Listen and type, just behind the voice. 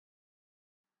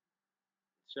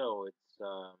So it's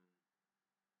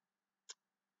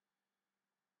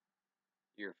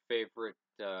your favorite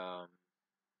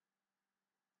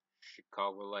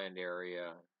Chicagoland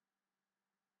area,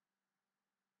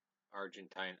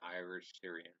 Argentine Irish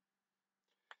Syrian,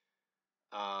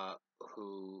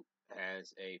 who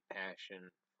has a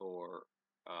passion for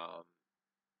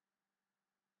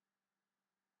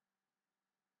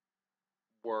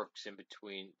works in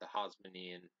between the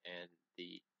Hasmonean and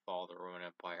the fall of the Roman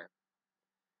Empire.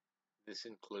 This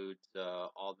includes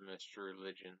all the mystery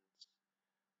religions,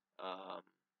 um,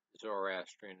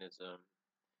 Zoroastrianism,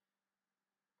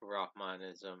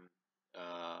 Brahmanism,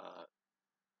 uh,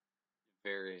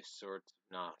 various sorts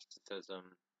of Gnosticism,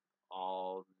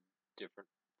 all different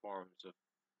forms of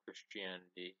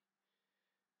Christianity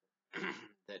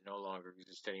that no longer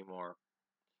exist anymore.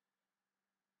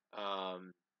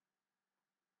 Um,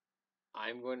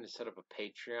 I'm going to set up a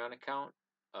Patreon account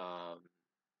um,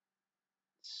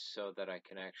 so that I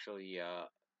can actually,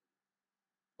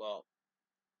 well,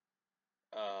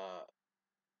 uh,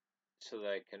 so that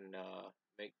I can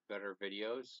make better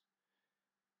videos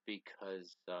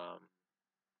because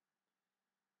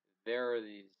there are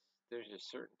these. There's a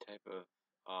certain type of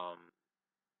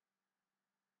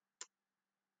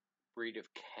breed of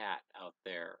cat out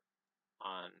there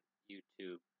on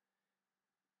YouTube.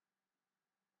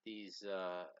 These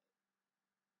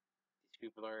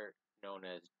people are known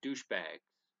as douchebags.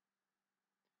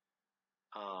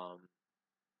 Um,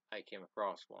 I came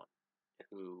across one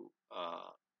who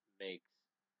makes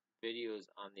videos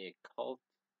on the occult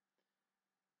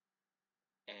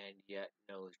and yet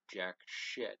knows jack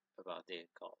shit about the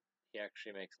occult. He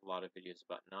actually makes a lot of videos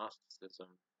about Gnosticism,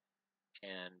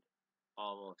 and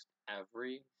almost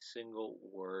every single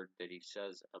word that he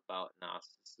says about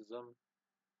Gnosticism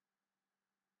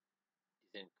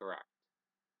is incorrect.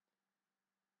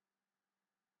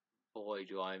 Boy,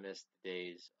 do I miss the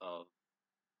days of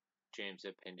James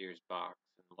Appendeer's box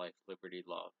and Life, Liberty,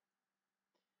 Love,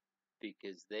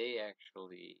 because they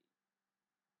actually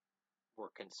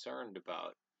were concerned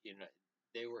about,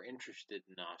 they were interested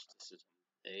in Gnosticism.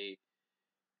 They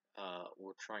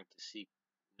were trying to seek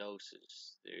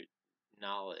gnosis, their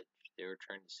knowledge. They were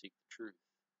trying to seek the truth,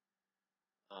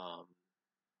 um,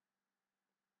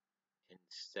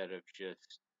 instead of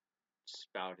just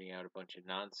spouting out a bunch of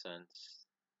nonsense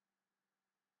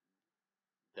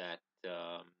that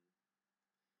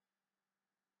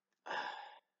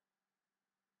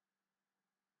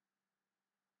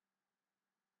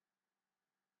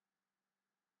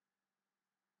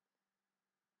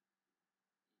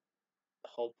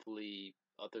hopefully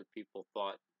other people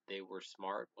thought they were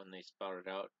smart when they spouted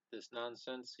out this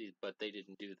nonsense, but they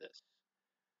didn't do this.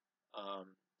 So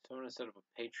I'm going to set up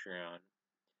a Patreon.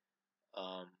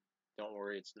 Um, don't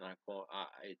worry, it's not going.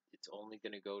 It's only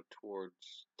going to go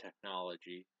towards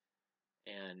technology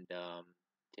and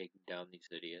taking down these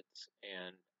idiots.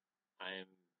 And I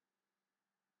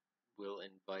will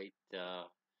invite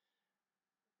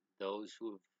those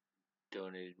who have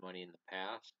donated money in the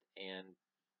past and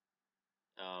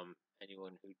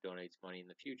anyone who donates money in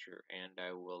the future. And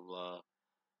I will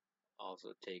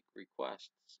also take requests.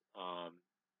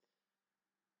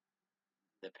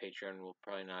 The Patreon will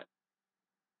probably not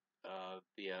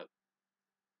be up.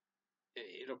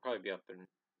 It'll probably be up in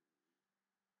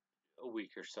a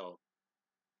week or so.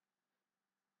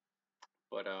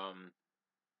 But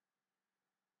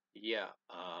yeah.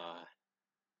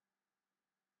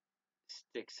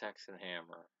 Stick, Sex, and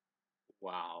Hammer.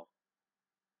 Wow.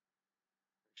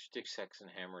 Stick, Sex, and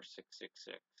Hammer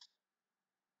 666.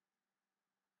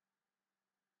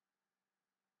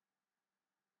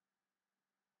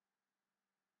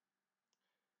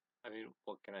 I mean,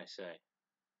 what can I say?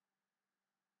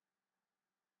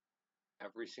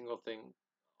 Every single thing,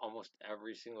 almost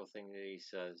every single thing that he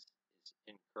says is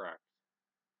incorrect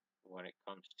when it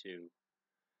comes to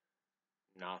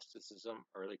Gnosticism,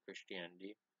 early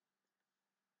Christianity.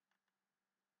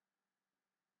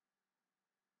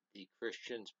 The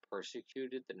Christians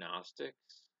persecuted the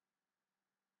Gnostics.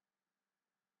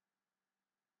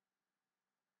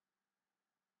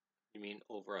 You mean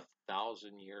over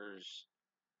 1,000 years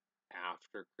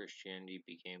after Christianity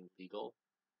became legal?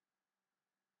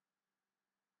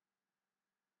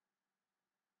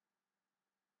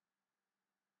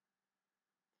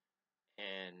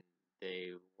 And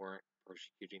they weren't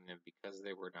persecuting them because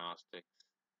they were Gnostics.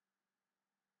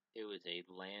 It was a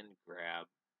land grab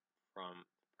from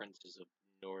the princes of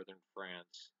northern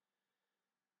France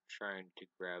trying to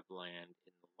grab land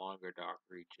in the Languedoc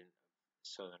region of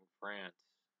southern France.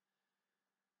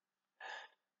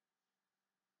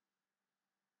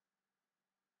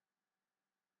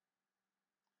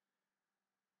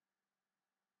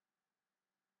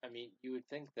 I mean, you would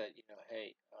think that,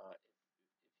 hey,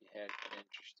 if you had an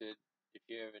interested, if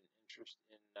you have an interest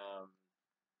in,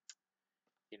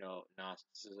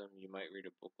 Gnosticism, you might read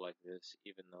a book like this,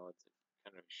 even though it's a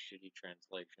kind of shitty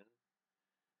translation.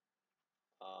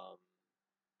 Um,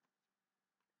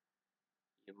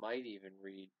 you might even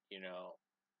read,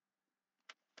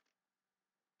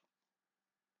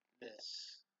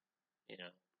 this, you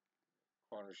know,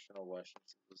 Cornerstone of Western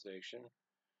Civilization.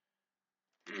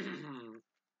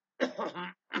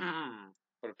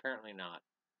 But apparently not.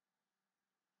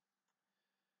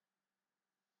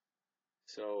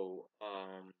 So,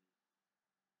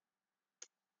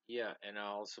 yeah, and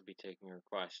I'll also be taking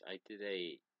requests. I did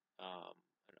an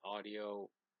audio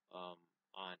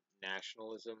on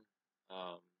nationalism,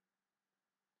 um,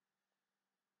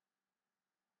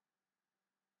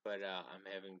 but I'm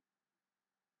having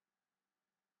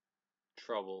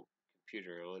trouble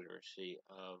computer illiteracy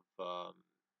of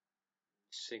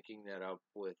syncing that up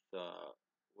with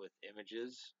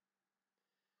images.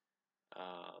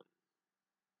 Um,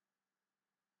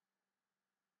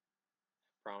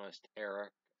 Promised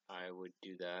Eric I would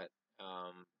do that,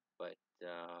 but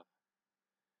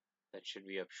that should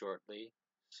be up shortly.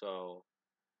 So,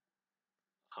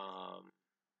 um,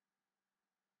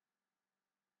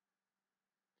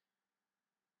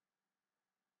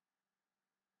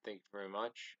 thank you very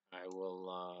much. I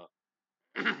will.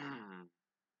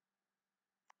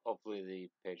 Hopefully, the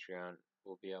Patreon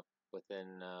will be up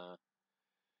within a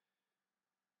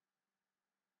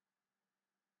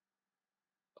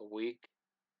week,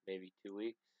 maybe 2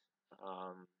 weeks,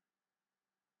 um,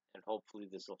 and hopefully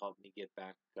this will help me get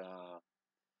back.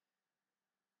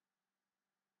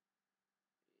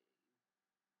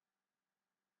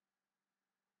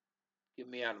 Get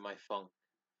me out of my funk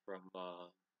from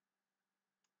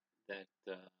that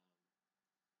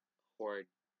horrid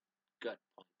gut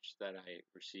punch that I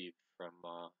received from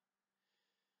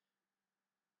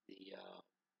the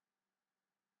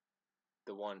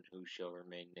the one who shall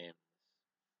remain nameless.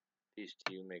 Peace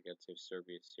to you. May God save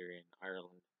Serbia, Syria, and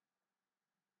Ireland.